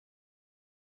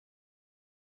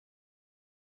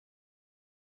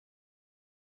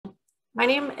My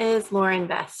name is Lauren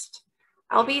Best.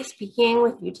 I'll be speaking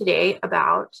with you today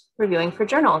about reviewing for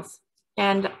journals,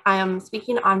 and I am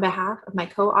speaking on behalf of my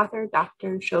co-author,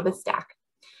 Dr. Beste.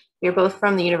 We are both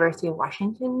from the University of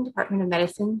Washington, Department of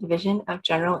Medicine, Division of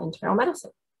General Internal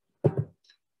Medicine.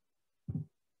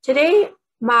 Today,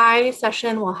 my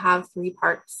session will have three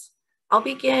parts. I'll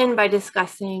begin by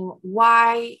discussing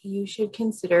why you should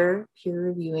consider peer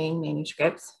reviewing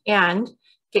manuscripts and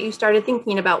get you started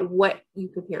thinking about what you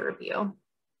could peer review.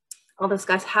 I'll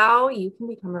discuss how you can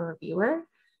become a reviewer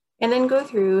and then go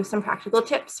through some practical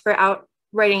tips for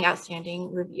writing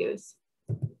outstanding reviews.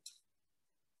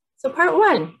 So part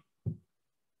one,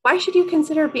 why should you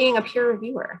consider being a peer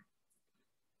reviewer?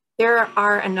 There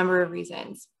are a number of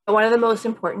reasons. But one of the most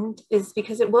important is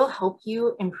because it will help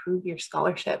you improve your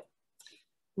scholarship.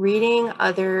 Reading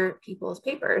other people's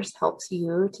papers helps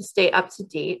you to stay up to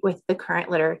date with the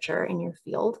current literature in your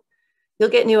field. You'll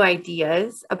get new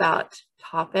ideas about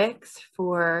topics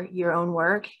for your own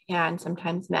work and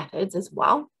sometimes methods as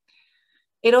well.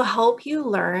 It'll help you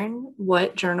learn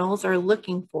what journals are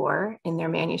looking for in their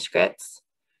manuscripts.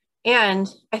 And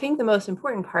I think the most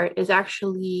important part is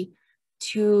actually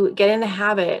to get in the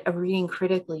habit of reading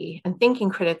critically and thinking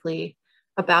critically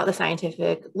about the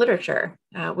scientific literature,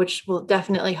 which will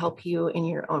definitely help you in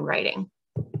your own writing.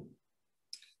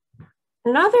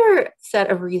 Another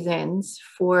set of reasons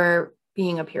for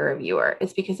being a peer reviewer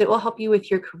is because it will help you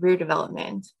with your career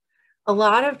development. A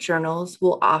lot of journals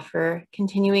will offer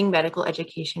continuing medical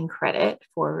education credit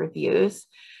for reviews.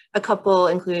 A couple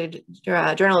include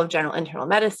Journal of General Internal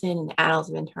Medicine and Annals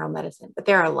of Internal Medicine, but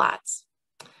there are lots.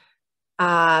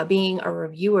 Being a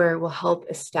reviewer will help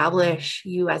establish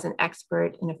you as an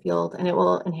expert in a field, and it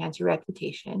will enhance your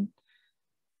reputation.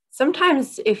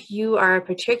 Sometimes if you are a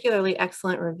particularly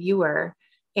excellent reviewer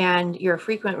and you're a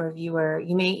frequent reviewer,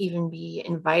 you may even be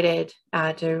invited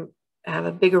to have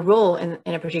a bigger role in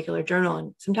a particular journal,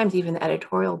 and sometimes even the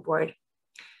editorial board.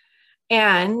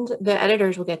 And the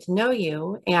editors will get to know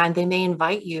you, and they may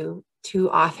invite you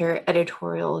to author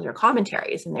editorials or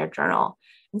commentaries in their journal.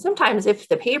 And sometimes if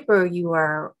the paper you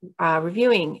are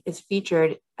reviewing is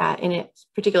featured in a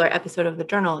particular episode of the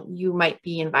journal, you might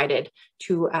be invited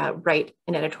to write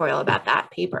an editorial about that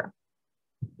paper.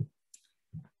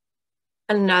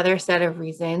 Another set of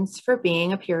reasons for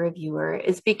being a peer reviewer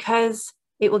is because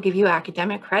it will give you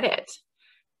academic credit.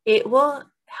 It will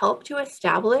help to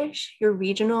establish your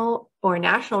regional or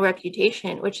national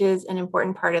reputation, which is an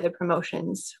important part of the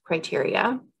promotions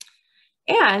criteria.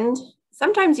 And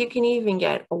sometimes you can even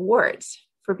get awards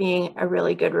for being a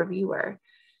really good reviewer.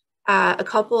 A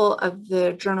couple of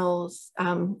the journals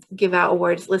give out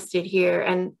awards listed here,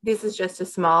 and this is just a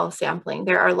small sampling.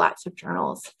 There are lots of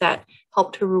journals that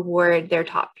help to reward their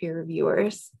top peer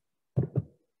reviewers.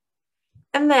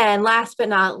 And then last but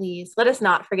not least, let us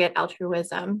not forget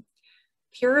altruism.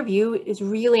 Peer review is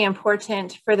really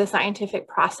important for the scientific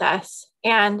process,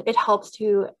 and it helps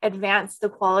to advance the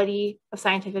quality of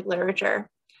scientific literature.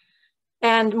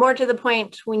 And more to the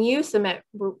point, when you submit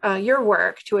your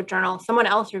work to a journal, someone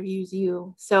else reviews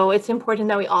you. So it's important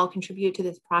that we all contribute to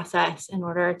this process in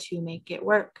order to make it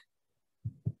work.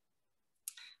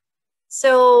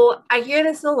 So I hear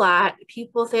this a lot.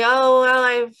 People say, oh, well,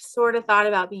 I've sort of thought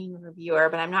about being a reviewer,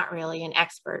 but I'm not really an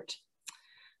expert.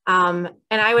 And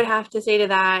I would have to say to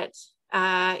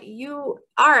that, you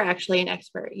are actually an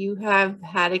expert. You have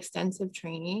had extensive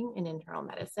training in internal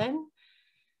medicine.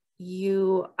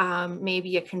 You may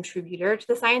be a contributor to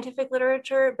the scientific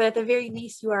literature, but at the very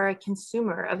least, you are a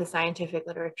consumer of the scientific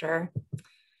literature.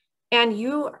 And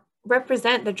you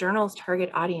represent the journal's target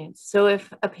audience. So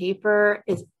if a paper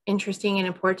is interesting and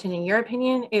important in your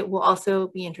opinion, it will also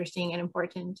be interesting and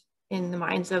important in the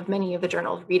minds of many of the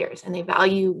journal's readers, and they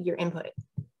value your input.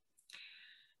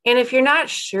 And if you're not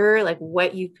sure like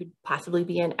what you could possibly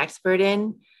be an expert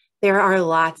in, there are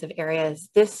lots of areas.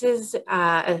 This is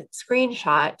a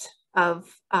screenshot of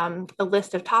a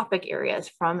list of topic areas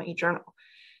from a journal.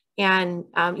 And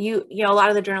you know, a lot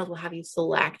of the journals will have you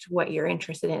select what you're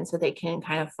interested in so they can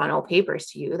kind of funnel papers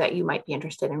to you that you might be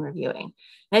interested in reviewing.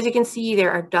 And as you can see,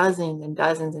 there are dozens and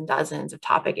dozens and dozens of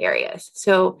topic areas.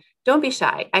 So don't be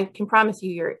shy. I can promise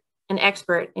you you're an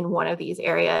expert in one of these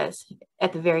areas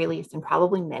at the very least, and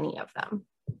probably many of them.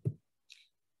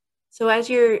 So as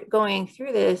you're going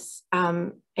through this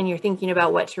and you're thinking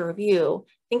about what to review,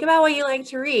 think about what you like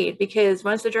to read, because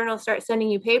once the journals start sending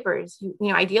you papers, you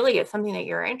know, ideally it's something that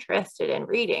you're interested in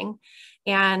reading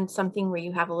and something where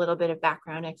you have a little bit of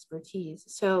background expertise.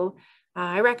 So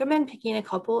I recommend picking a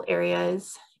couple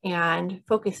areas and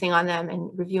focusing on them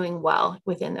and reviewing well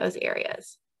within those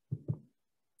areas.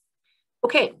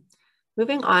 Okay,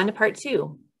 moving on to part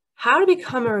two. How to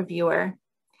become a reviewer.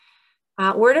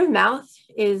 Word of mouth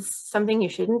is something you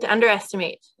shouldn't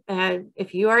underestimate.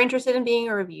 If you are interested in being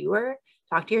a reviewer,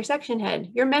 talk to your section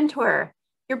head, your mentor,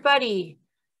 your buddy,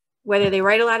 whether they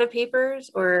write a lot of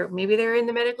papers or maybe they're in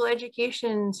the medical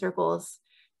education circles.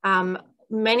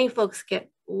 Many folks get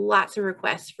lots of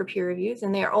requests for peer reviews,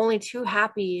 and they are only too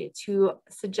happy to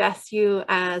suggest you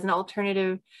as an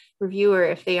alternative reviewer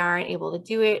if they aren't able to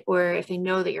do it, or if they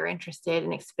know that you're interested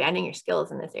in expanding your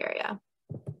skills in this area.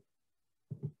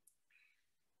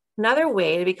 Another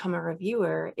way to become a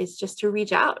reviewer is just to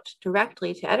reach out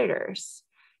directly to editors.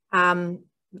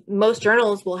 Most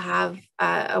journals will have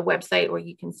a website where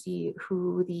you can see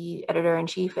who the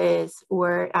editor-in-chief is,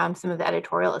 or some of the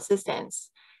editorial assistants.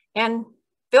 And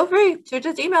feel free to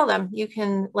just email them. You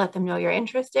can let them know you're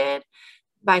interested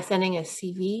by sending a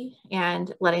CV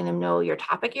and letting them know your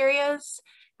topic areas.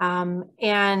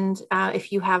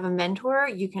 If you have a mentor,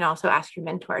 you can also ask your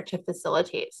mentor to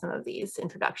facilitate some of these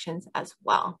introductions as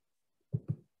well.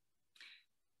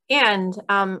 And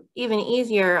even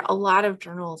easier, a lot of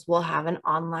journals will have an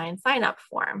online sign-up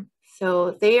form.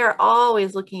 So they are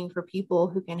always looking for people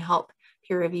who can help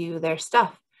peer review their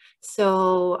stuff.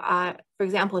 So for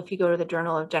example, if you go to the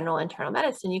Journal of General Internal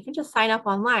Medicine, you can just sign up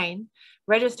online,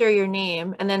 register your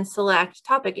name, and then select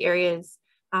topic areas,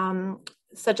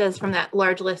 such as from that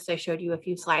large list I showed you a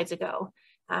few slides ago.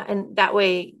 And that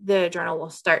way the journal will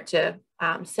start to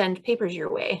send papers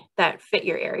your way that fit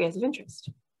your areas of interest.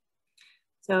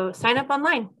 So sign up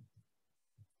online.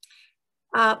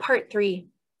 Part 3,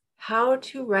 how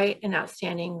to write an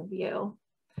outstanding review.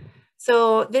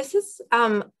 So this is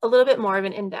a little bit more of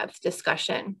an in-depth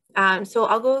discussion. So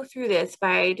I'll go through this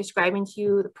by describing to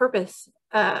you the purpose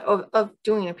of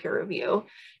doing a peer review,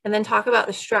 and then talk about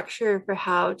the structure for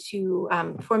how to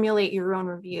formulate your own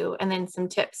review, and then some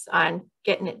tips on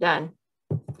getting it done.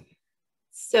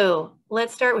 So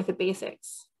let's start with the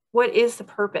basics. What is the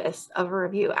purpose of a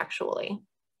review actually?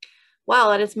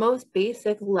 Well, at its most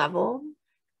basic level,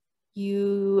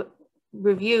 you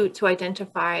review to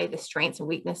identify the strengths and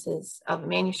weaknesses of a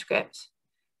manuscript.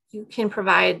 You can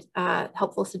provide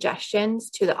helpful suggestions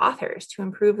to the authors to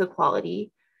improve the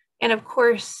quality. And of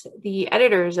course, the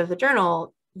editors of the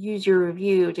journal use your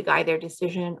review to guide their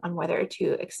decision on whether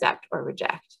to accept or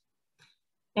reject.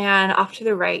 And off to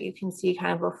the right, you can see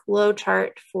kind of a flow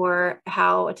chart for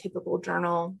how a typical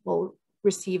journal will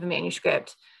receive a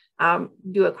manuscript.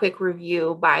 Do a quick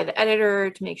review by the editor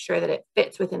to make sure that it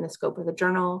fits within the scope of the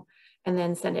journal, and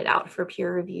then send it out for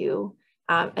peer review.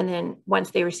 And then once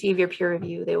they receive your peer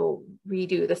review, they will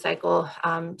redo the cycle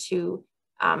to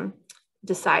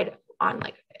decide on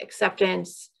like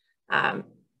acceptance,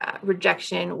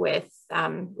 rejection with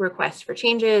requests for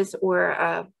changes, or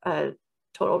a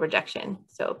total rejection.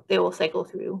 So they will cycle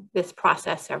through this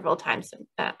process several times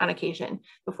on occasion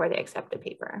before they accept a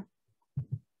paper.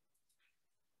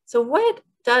 So what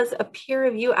does a peer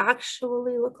review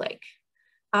actually look like?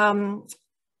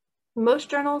 Most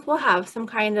journals will have some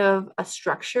kind of a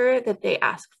structure that they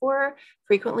ask for.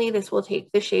 Frequently, this will take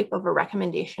the shape of a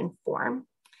recommendation form.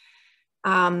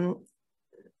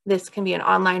 This can be an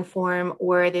online form,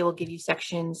 or they will give you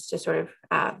sections to sort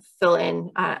of fill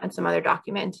in on some other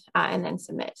document and then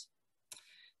submit.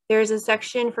 There's a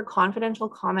section for confidential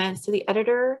comments to the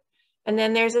editor, and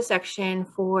then there's a section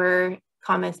for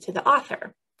comments to the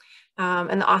author.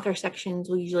 And the author sections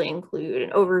will usually include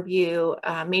an overview,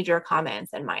 major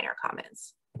comments, and minor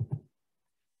comments. So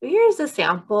here's a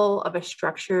sample of a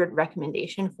structured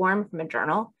recommendation form from a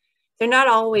journal. They're not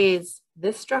always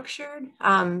this structured,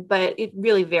 but it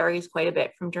really varies quite a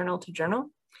bit from journal to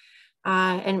journal.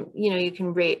 And you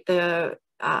can rate the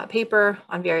paper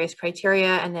on various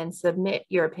criteria and then submit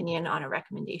your opinion on a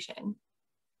recommendation.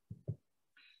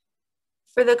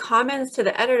 For the comments to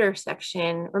the editor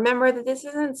section, remember that this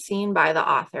isn't seen by the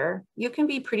author. You can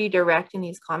be pretty direct in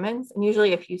these comments, and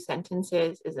usually a few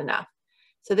sentences is enough.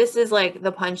 So this is like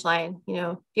the punchline,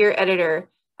 dear editor,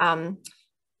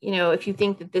 if you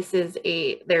think that this is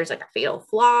there's like a fatal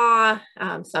flaw,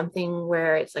 something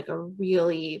where it's like a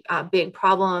really big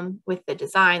problem with the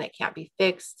design that can't be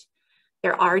fixed.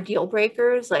 There are deal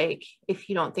breakers, like if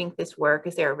you don't think this work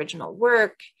is their original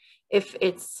work, if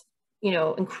it's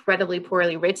incredibly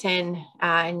poorly written,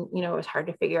 and it was hard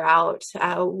to figure out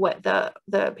what the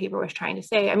paper was trying to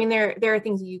say. I mean, there are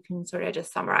things that you can sort of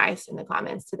just summarize in the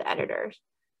comments to the editors.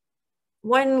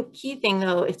 One key thing,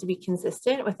 though, is to be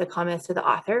consistent with the comments to the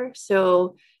author.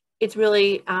 So it's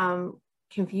really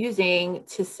confusing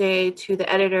to say to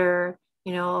the editor,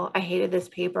 I hated this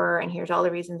paper and here's all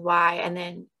the reasons why, and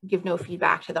then give no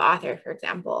feedback to the author, for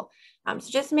example. So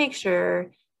just make sure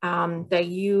that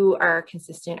you are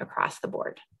consistent across the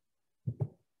board.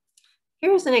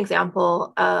 Here's an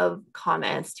example of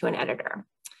comments to an editor.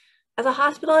 As a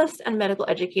hospitalist and medical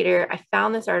educator, I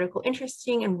found this article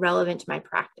interesting and relevant to my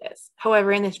practice.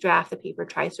 However, in this draft, the paper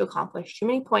tries to accomplish too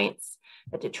many points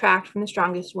that detract from the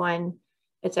strongest one,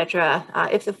 etc.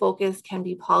 If the focus can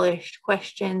be polished,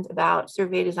 questions about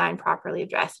survey design properly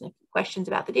addressed, and if questions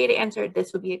about the data answered,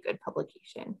 this would be a good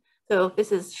publication. So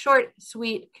this is short,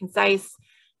 sweet, concise,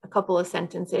 a couple of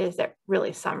sentences that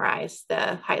really summarize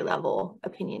the high-level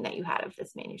opinion that you had of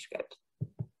this manuscript.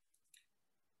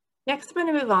 Next, I'm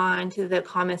going to move on to the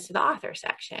comments to the author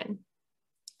section.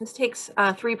 This takes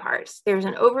 3 parts. There's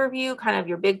an overview, kind of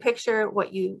your big picture,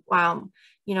 what you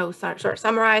sort of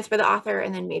summarize for the author,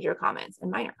 and then major comments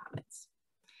and minor comments.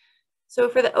 So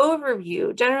for the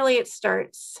overview, generally it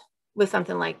starts with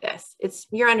something like this. It's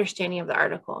your understanding of the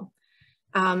article.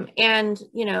 And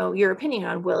your opinion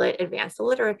on, will it advance the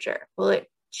literature? Will it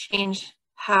change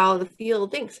how the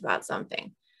field thinks about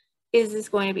something? Is this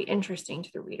going to be interesting to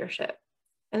the readership?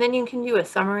 And then you can do a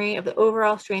summary of the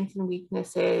overall strengths and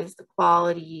weaknesses, the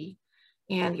quality,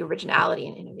 and the originality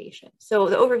and innovation. So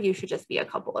the overview should just be a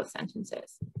couple of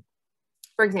sentences.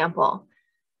 For example,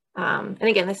 and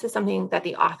again, this is something that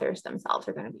the authors themselves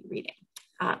are going to be reading.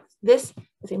 This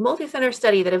is a multi-center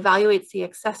study that evaluates the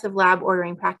excessive lab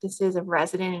ordering practices of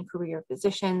resident and career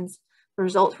physicians. The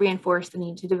results reinforce the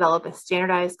need to develop a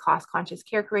standardized cost-conscious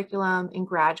care curriculum in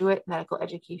graduate medical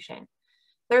education.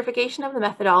 Clarification of the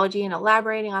methodology and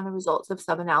elaborating on the results of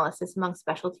sub-analysis among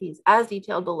specialties as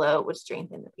detailed below would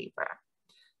strengthen the paper.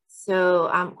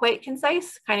 So quite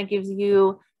concise, kind of gives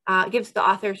the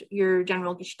authors your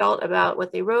general gestalt about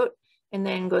what they wrote, and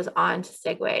then goes on to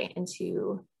segue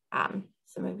into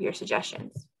some of your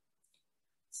suggestions.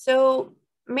 So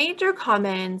major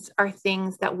comments are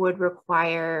things that would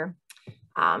require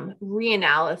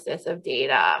reanalysis of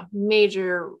data,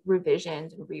 major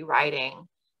revisions and rewriting,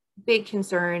 big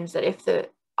concerns that if the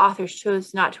authors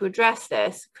chose not to address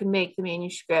this could make the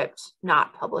manuscript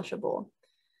not publishable.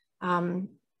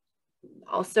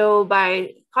 Also,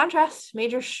 by contrast,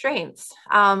 major strengths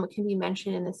can be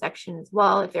mentioned in this section as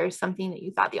well. If there's something that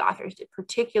you thought the authors did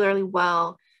particularly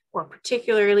well or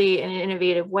particularly in an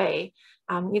innovative way,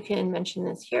 you can mention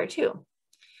this here too.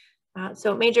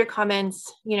 So major comments,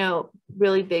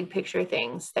 really big picture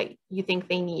things that you think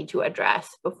they need to address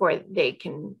before they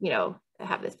can,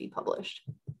 have this be published.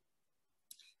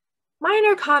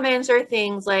 Minor comments are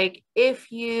things like if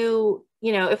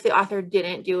if the author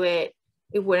didn't do it,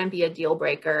 it wouldn't be a deal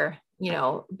breaker,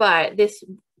 but this,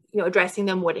 addressing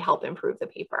them would help improve the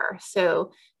paper.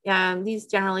 So these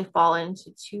generally fall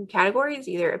into 2 categories,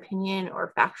 either opinion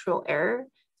or factual error.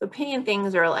 So opinion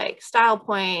things are like style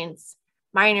points,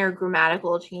 minor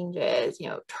grammatical changes,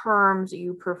 terms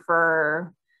you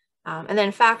prefer. And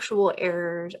then factual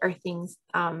errors are things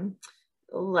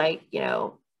like,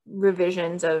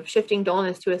 revisions of shifting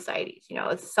dullness to ascites.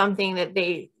 It's something that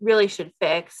they really should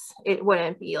fix. It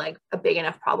wouldn't be like a big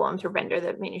enough problem to render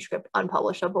the manuscript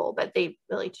unpublishable, but they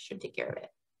really should take care of it.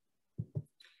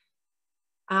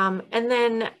 And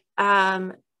then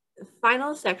the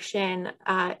final section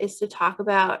is to talk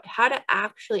about how to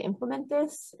actually implement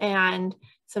this and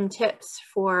some tips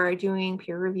for doing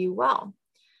peer review well.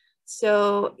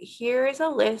 So here is a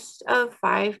list of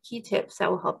 5 key tips that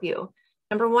will help you.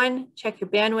 Number 1, check your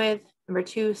bandwidth. Number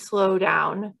 2, slow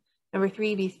down. Number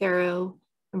 3, be thorough.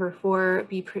 Number 4,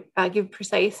 give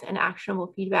precise and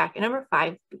actionable feedback. And number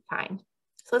 5, be kind.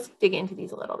 So let's dig into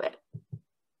these a little bit.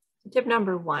 Tip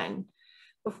number 1,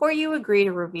 before you agree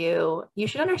to review, you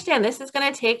should understand this is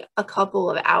going to take a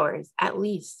couple of hours at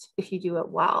least if you do it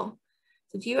well.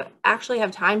 So do you actually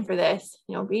have time for this?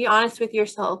 Be honest with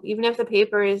yourself. Even if the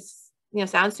paper is,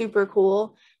 sounds super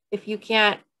cool, if you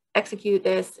can't execute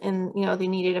this in, the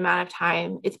needed amount of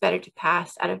time, it's better to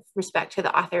pass out of respect to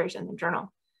the authors and the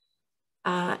journal.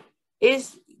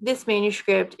 Is this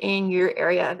manuscript in your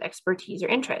area of expertise or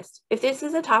interest? If this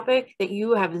is a topic that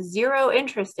you have 0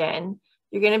 interest in,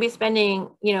 you're going to be spending,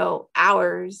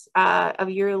 hours of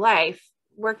your life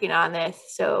working on this.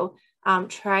 So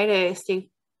try to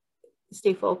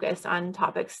stay focused on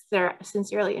topics that are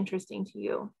sincerely interesting to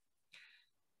you.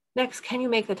 Next, can you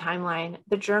make the timeline?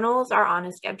 The journals are on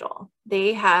a schedule.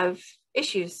 They have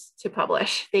issues to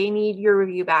publish. They need your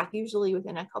review back, usually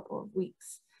within a couple of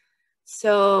weeks.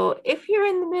 So if you're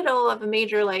in the middle of a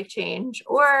major life change,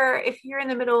 or if you're in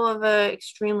the middle of an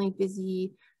extremely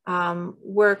busy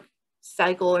work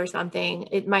cycle or something,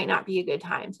 it might not be a good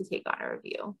time to take on a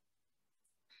review.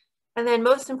 And then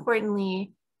most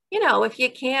importantly, if you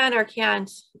can or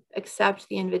can't accept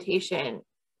the invitation,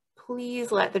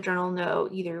 please let the journal know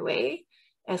either way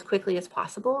as quickly as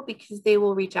possible, because they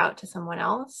will reach out to someone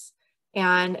else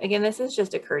And again, this is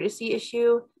just a courtesy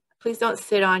issue. Please don't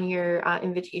sit on your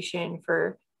invitation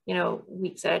for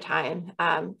weeks at a time,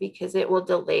 because it will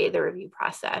delay the review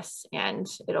process and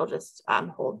it'll just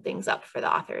hold things up for the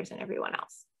authors and everyone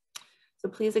else. So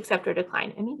please accept or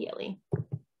decline immediately.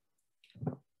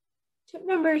 Tip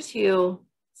number 2,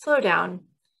 slow down.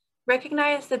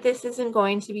 Recognize that this isn't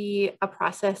going to be a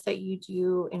process that you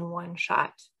do in one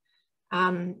shot.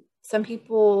 Some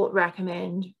people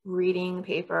recommend reading the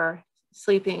paper,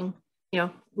 sleeping,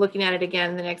 looking at it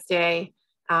again the next day,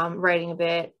 writing a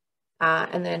bit,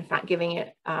 and then giving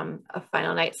it a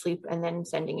final night's sleep and then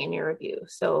sending in your review.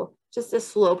 So just a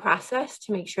slow process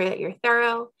to make sure that you're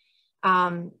thorough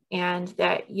and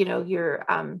that you're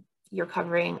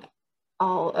covering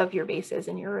all of your bases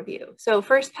in your review. So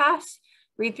first pass,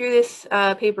 read through this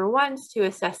paper once to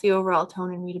assess the overall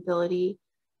tone and readability.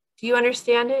 Do you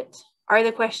understand it? Are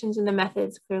the questions and the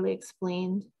methods clearly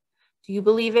explained? Do you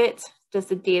believe it? Does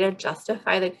the data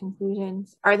justify the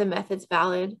conclusions? Are the methods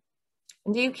valid?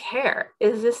 And do you care?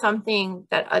 Is this something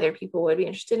that other people would be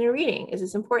interested in reading? Is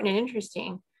this important and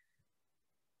interesting?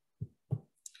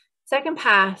 Second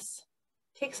pass,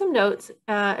 take some notes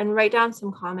and write down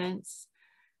some comments.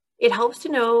 It helps to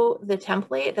know the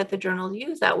template that the journals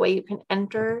use. That way you can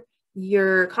enter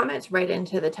your comments right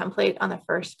into the template on the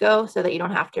first go so that you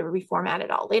don't have to reformat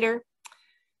it all later.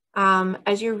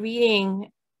 As you're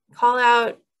reading, call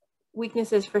out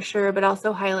weaknesses for sure, but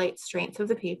also highlight strengths of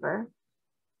the paper.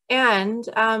 And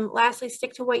lastly,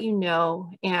 stick to what you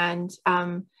know, and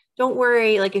don't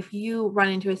worry, like if you run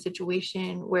into a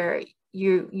situation where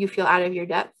you feel out of your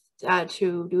depth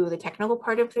to do the technical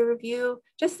part of the review,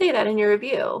 just say that in your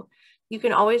review. You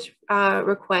can always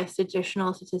request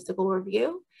additional statistical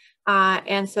review.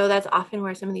 And so that's often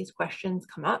where some of these questions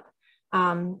come up.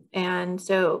 And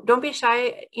so don't be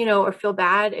shy, or feel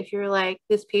bad if you're like,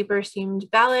 this paper seemed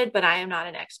valid, but I am not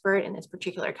an expert in this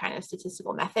particular kind of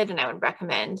statistical method, and I would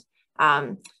recommend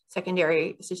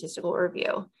secondary statistical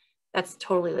review. That's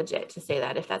totally legit to say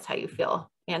that if that's how you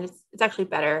feel. And it's actually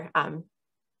better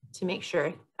to make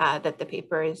sure that the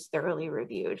paper is thoroughly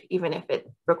reviewed, even if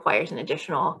it requires an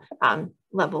additional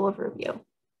level of review.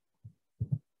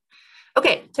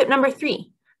 Okay, tip number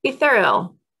 3, be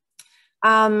thorough.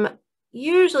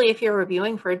 Usually if you're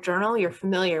reviewing for a journal, you're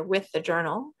familiar with the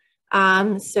journal.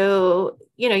 So,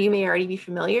 you may already be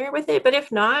familiar with it, but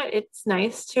if not, it's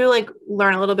nice to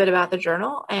learn a little bit about the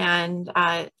journal and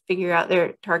figure out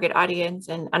their target audience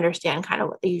and understand kind of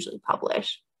what they usually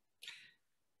publish.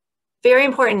 Very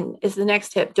important is the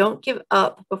next tip. Don't give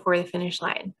up before the finish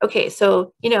line. Okay,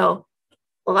 so,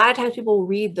 a lot of times people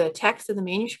read the text of the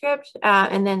manuscript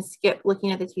and then skip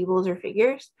looking at the tables or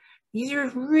figures. These are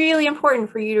really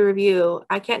important for you to review.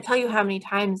 I can't tell you how many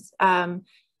times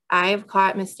I've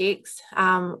caught mistakes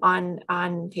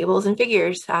on tables and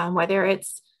figures, whether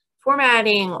it's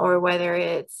formatting or whether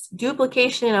it's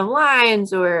duplication of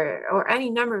lines or any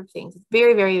number of things. It's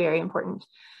very, very, very important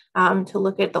to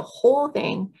look at the whole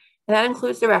thing. And that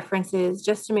includes the references,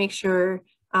 just to make sure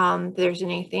there's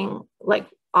anything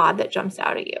odd that jumps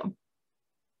out at you.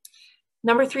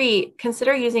 Number 3,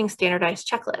 consider using standardized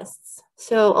checklists.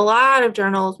 So a lot of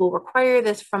journals will require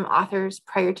this from authors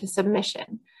prior to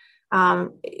submission,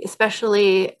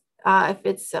 especially if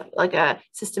it's like a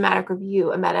systematic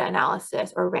review, a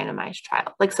meta-analysis, or a randomized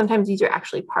trial. Sometimes these are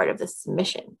actually part of the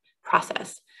submission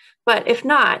process. But if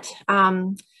not,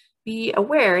 be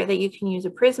aware that you can use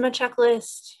a PRISMA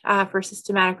checklist for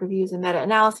systematic reviews and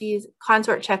meta-analyses,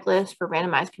 consort checklist for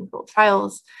randomized controlled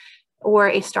trials, or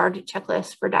a STAR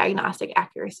checklist for diagnostic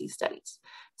accuracy studies.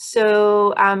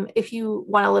 So if you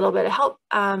want a little bit of help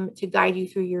to guide you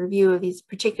through your review of these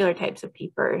particular types of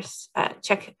papers,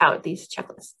 check out these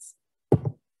checklists.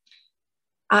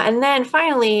 And then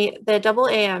finally, the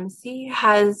AAMC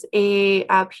has a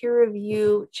peer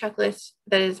review checklist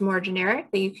that is more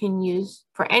generic that you can use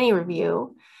for any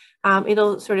review.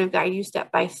 It'll sort of guide you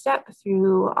step by step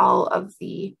through all of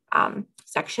the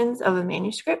sections of a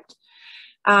manuscript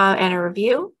and a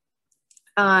review.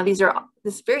 This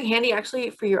is very handy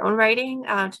actually for your own writing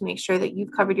to make sure that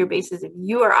you've covered your bases if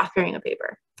you are authoring a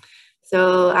paper.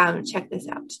 So check this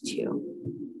out too.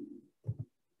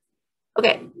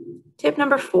 Okay, tip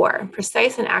number 4,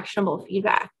 precise and actionable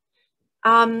feedback.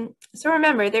 So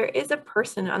remember, there is a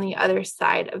person on the other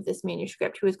side of this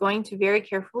manuscript who is going to very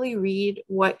carefully read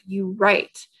what you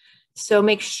write. So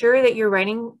make sure that you're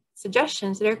writing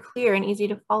suggestions that are clear and easy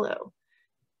to follow.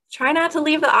 Try not to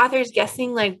leave the authors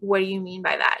guessing, what do you mean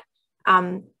by that?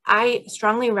 I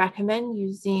strongly recommend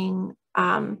using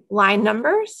line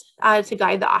numbers to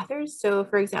guide the authors. So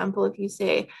for example, if you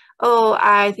say, oh,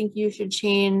 I think you should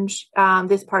change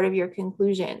this part of your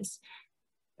conclusions,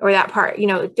 or that part,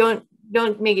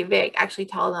 don't make it vague. Actually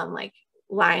tell them like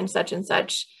line such and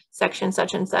such, section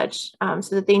such and such,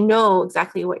 so that they know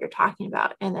exactly what you're talking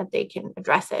about and that they can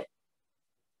address it.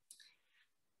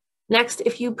 Next,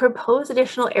 if you propose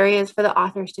additional areas for the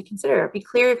authors to consider, be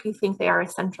clear if you think they are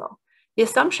essential. The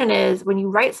assumption is when you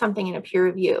write something in a peer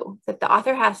review that the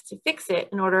author has to fix it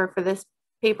in order for this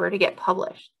paper to get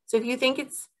published. So if you think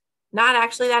it's not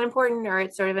actually that important, or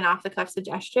it's sort of an off-the-cuff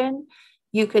suggestion,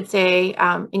 you could say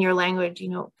in your language,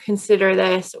 consider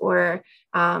this, or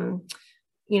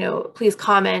please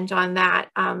comment on that.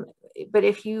 But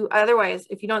if you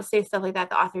don't say stuff like that,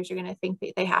 the authors are going to think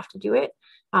that they have to do it.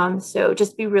 So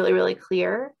just be really, really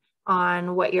clear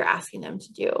on what you're asking them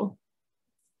to do.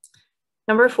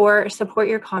 Number 4, support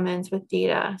your comments with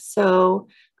data. So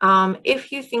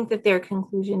if you think that their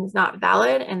conclusion is not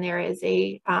valid and there is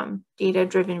a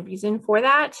data-driven reason for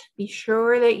that, be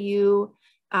sure that you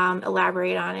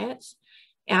elaborate on it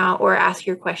or ask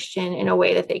your question in a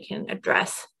way that they can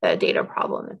address the data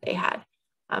problem that they had.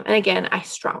 And again, I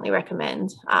strongly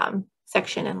recommend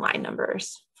section and line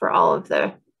numbers for all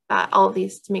of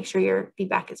these to make sure your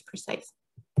feedback is precise.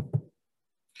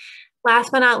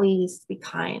 Last but not least, be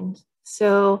kind.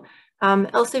 So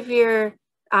Elsevier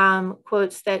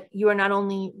quotes that you are not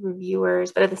only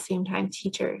reviewers, but at the same time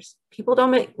teachers. People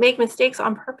don't make mistakes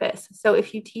on purpose. So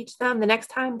if you teach them, the next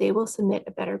time they will submit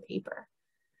a better paper.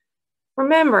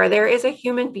 Remember, there is a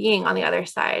human being on the other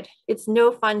side. It's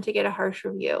no fun to get a harsh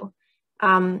review.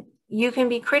 You can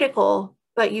be critical,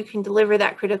 but you can deliver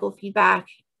that critical feedback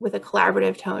with a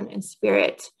collaborative tone and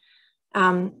spirit.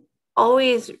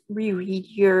 Always reread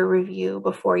your review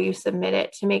before you submit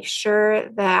it to make sure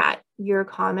that your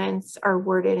comments are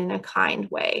worded in a kind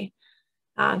way.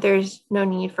 There's no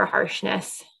need for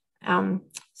harshness,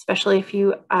 especially if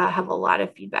you have a lot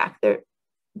of feedback. The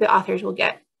authors will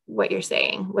get what you're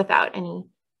saying without any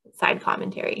side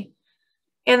commentary.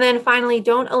 And then finally,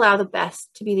 don't allow the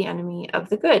best to be the enemy of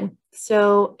the good.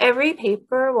 So every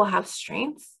paper will have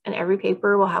strengths and every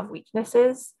paper will have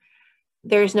weaknesses.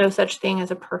 There's no such thing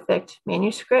as a perfect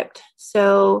manuscript.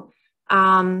 So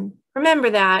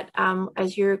remember that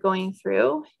as you're going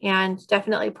through, and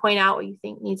definitely point out what you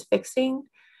think needs fixing.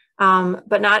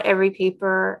 But not every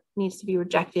paper needs to be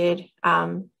rejected,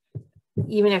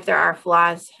 even if there are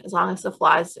flaws, as long as the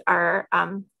flaws are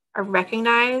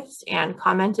recognized and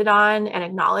commented on and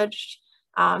acknowledged.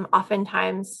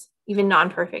 Oftentimes, even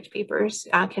non-perfect papers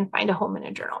can find a home in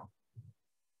a journal.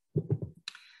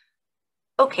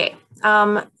 Okay,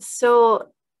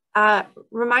 so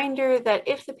reminder that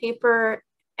if the paper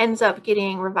ends up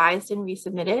getting revised and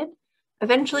resubmitted,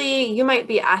 eventually you might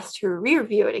be asked to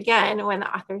re-review it again when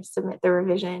the authors submit the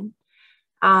revision.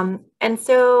 And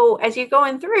so as you're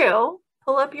going through,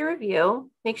 pull up your review,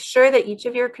 make sure that each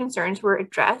of your concerns were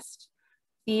addressed.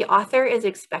 The author is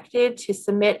expected to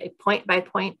submit a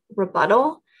point-by-point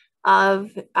rebuttal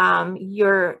of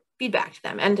your feedback to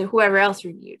them and to whoever else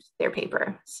reviewed their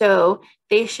paper. So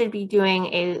they should be doing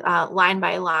a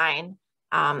line-by-line,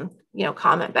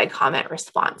 comment-by-comment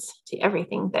response to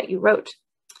everything that you wrote.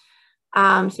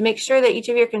 So make sure that each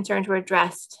of your concerns were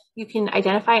addressed. You can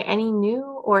identify any new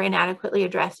or inadequately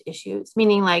addressed issues,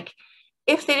 meaning like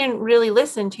if they didn't really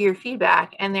listen to your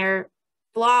feedback and their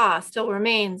flaw still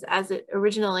remains as it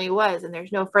originally was and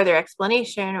there's no further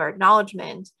explanation or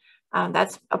acknowledgement,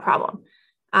 that's a problem.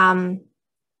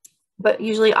 But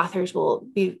usually authors will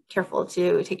be careful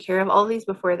to take care of all of these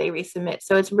before they resubmit.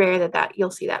 So it's rare that you'll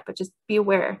see that, but just be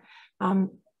aware.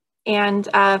 And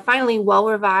finally,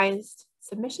 well-revised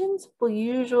submissions will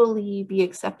usually be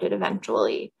accepted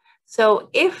eventually. So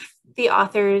if the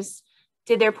authors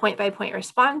did their point-by-point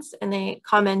response and they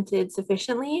commented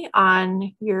sufficiently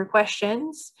on your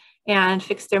questions and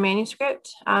fixed their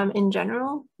manuscript, in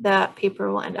general, the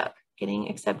paper will end up getting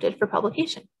accepted for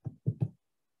publication.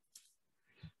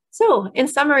 So in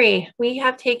summary, we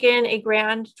have taken a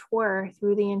grand tour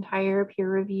through the entire peer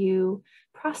review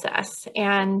process,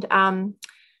 and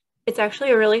it's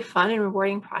actually a really fun and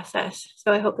rewarding process.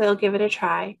 So I hope they'll give it a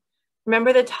try.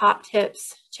 Remember the top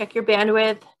tips: check your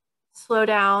bandwidth, slow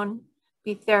down,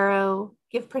 be thorough,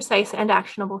 give precise and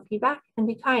actionable feedback, and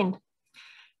be kind.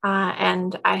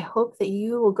 And I hope that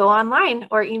you will go online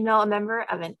or email a member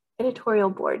of an editorial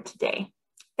board today.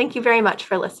 Thank you very much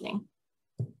for listening.